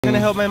gonna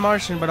help my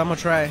Martian, but I'm gonna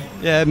try.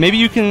 Yeah, maybe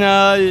you can.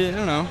 I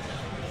don't know.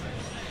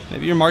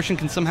 Maybe your Martian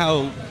can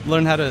somehow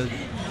learn how to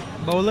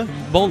Bola?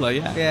 bola.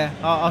 Yeah. Yeah,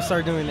 I'll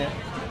start doing that.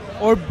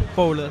 Or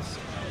bolas.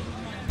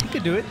 You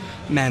could do it.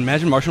 Man,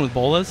 imagine Martian with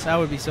bolas. That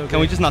would be so good. Can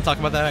we just not talk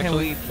about that?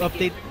 Actually. Can we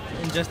update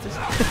Injustice?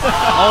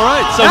 All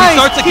right. So nice. he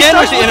starts again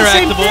with the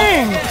interactable,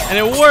 and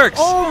it works.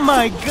 Oh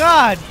my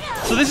God!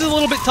 So this is a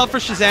little bit tough for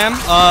Shazam.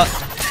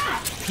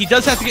 He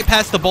does have to get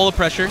past the bola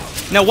pressure.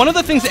 Now, one of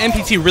the things that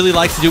MPT really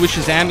likes to do with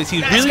Shazam is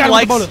he really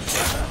likes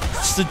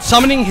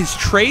summoning his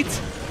trait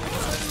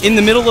in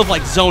the middle of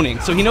like zoning.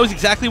 So he knows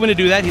exactly when to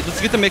do that.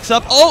 Let's get the mix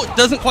up. Oh,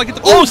 doesn't quite get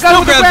the. Oh,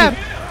 still grabs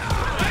him.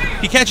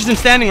 He catches him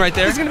standing right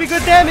there. It's gonna be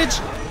good damage.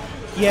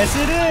 Yes,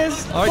 it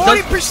is.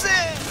 40%.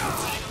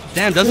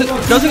 Damn,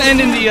 doesn't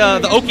end in the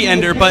Oki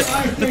ender. But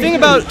the thing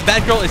about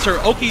Batgirl is her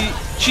Oki.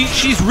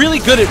 She's really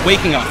good at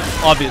waking up,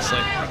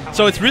 obviously.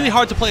 So it's really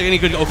hard to play any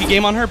good Oki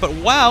game on her. But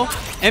wow,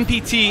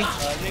 MPT.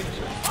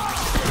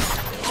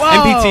 Whoa.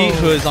 MPT,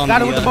 who is on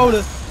got it with the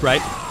bola.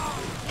 Right.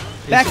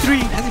 Back three.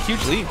 Has a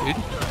huge lead, dude.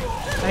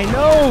 I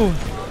know.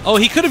 Oh,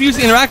 he could have used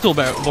the interactable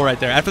ball right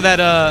there after that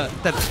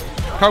that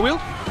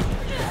cartwheel.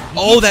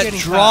 Oh, that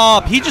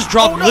drop. He just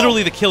dropped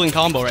literally the killing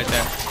combo right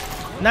there.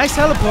 Nice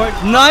teleport.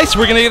 Nice.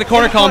 We're going to get a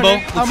corner combo.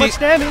 How much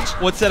damage?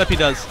 What setup he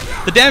does.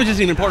 The damage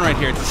isn't even important right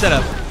here. It's the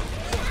setup.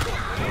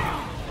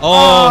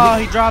 Oh,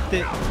 he dropped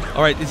it.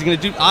 All right. Is he going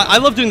to do... I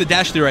love doing the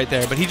dash through right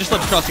there, but he just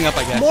loves crossing up,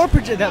 I guess.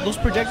 Those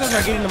projectiles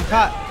are getting him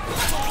caught.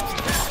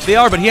 They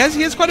are, but he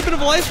has quite a bit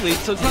of a life lead,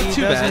 so it's not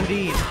too bad.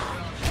 Indeed.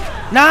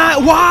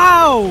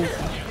 Wow.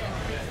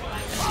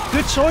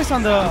 Good choice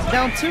on the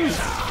down two.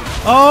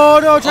 Oh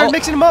no, try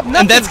mixing him up.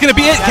 Nothing. And that's going to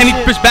be it. Can he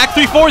push back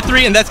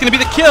 3-4-3, and that's going to be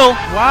the kill.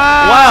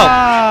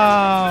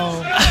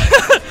 Wow.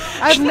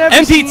 I've never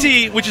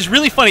MPT, which is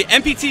really funny.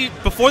 MPT,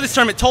 before this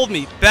tournament, told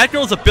me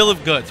Batgirl's a bill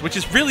of goods, which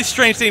is a really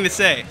strange thing to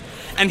say.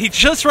 And he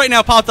just right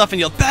now popped off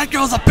and yelled,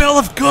 Batgirl's a bill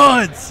of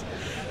goods.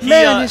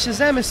 Man, his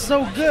Shazam is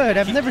so good.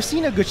 I've never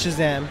seen a good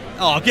Shazam.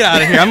 Oh, get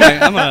out of here.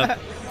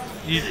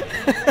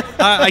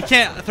 I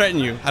can't threaten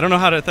you. I don't know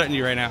how to threaten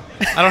you right now.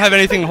 I don't have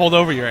anything to hold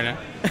over you right now.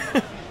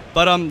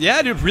 But,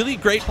 yeah, dude, really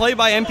great play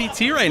by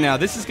MPT right now.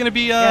 This is going to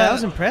be yeah, that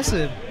was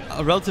impressive.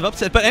 A relative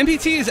upset. But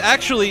MPT is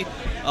actually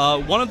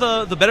one of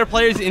the better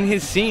players in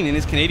his scene, in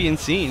his Canadian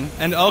scene.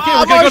 And, okay,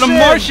 we're going to go to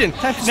Martian.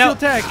 Time to steal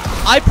tech.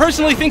 I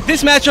personally think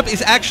this matchup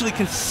is actually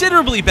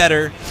considerably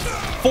better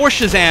for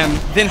Shazam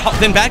than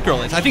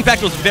Batgirl is. I think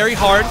Batgirl's very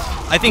hard.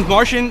 I think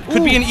Martian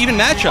could be an even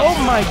matchup. Oh,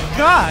 my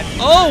God.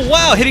 Oh,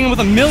 wow. Hitting him with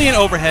a million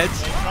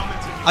overheads.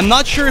 I'm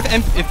not sure if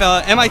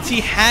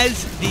MIT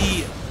has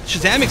the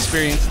Shazam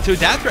experience to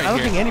adapt right here. I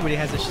don't think anybody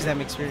has the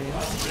Shazam experience.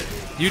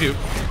 You do.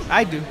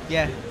 I do,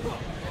 yeah.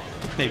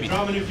 Maybe.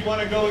 If you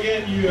want to go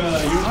again,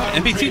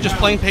 MPT just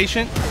playing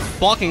patient,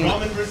 blocking.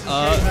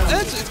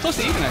 It's close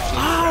to even, actually.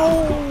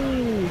 Ow!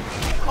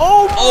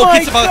 Oh, my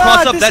hits him on the God,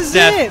 cross up. this That's is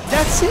death. it.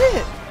 That's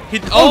it.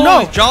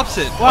 No. He drops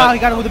it. Wow, he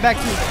got him with the back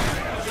two.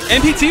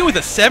 MPT with a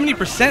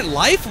 70%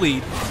 life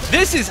lead.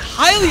 This is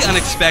highly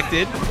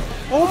unexpected.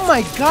 Oh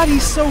my God,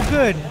 he's so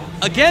good.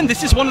 Again,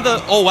 this is one of the...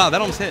 Oh, wow,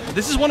 that almost hit.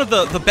 This is one of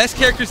the best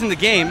characters in the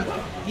game.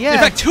 Yeah. In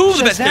fact, two of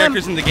the best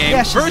characters in the game.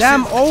 Yeah,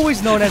 Shazam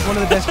always known as one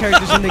of the best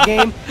characters in the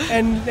game,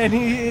 and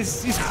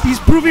he's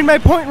proving my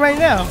point right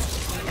now.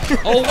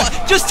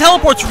 Just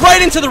teleports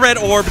right into the red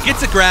orb,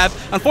 gets a grab.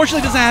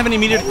 Unfortunately, doesn't have any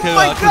meter to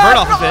convert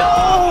off of it.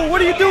 Oh, what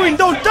are you doing?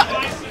 Don't duck!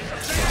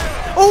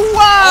 Oh,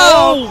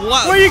 wow! Oh,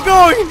 wow. Where are you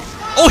going?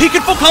 Oh, he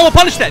can full combo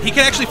punish that. He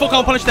can actually full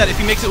combo punish that if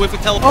he makes it with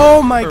teleport.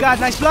 Oh, my God,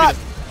 nice block.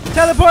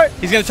 Teleport.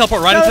 He's going to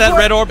teleport right into that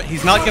red orb.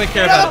 He's not going to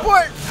care about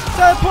it.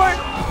 Teleport.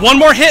 One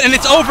more hit and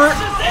it's over.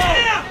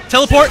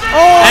 Teleport.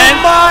 Oh,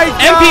 my God.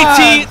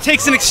 MPT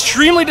takes an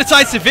extremely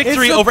decisive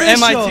victory over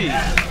MIT.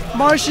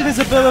 Martian is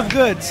a bill of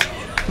goods.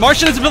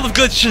 Martian is a bill of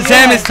goods.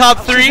 Shazam is top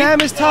 3.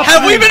 Shazam is top 3.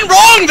 Have we been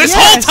wrong this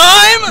whole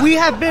time? We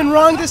have been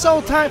wrong this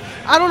whole time.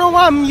 I don't know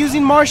why I'm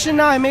using Martian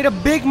now. I made a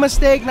big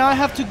mistake. Now I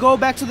have to go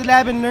back to the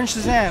lab and learn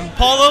Shazam.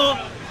 Paulo,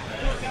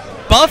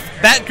 buff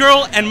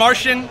Batgirl and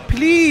Martian.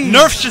 Please.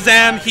 Nerf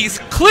Shazam. He's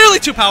clearly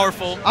too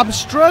powerful. I'm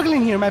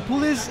struggling here. My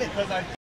pool is...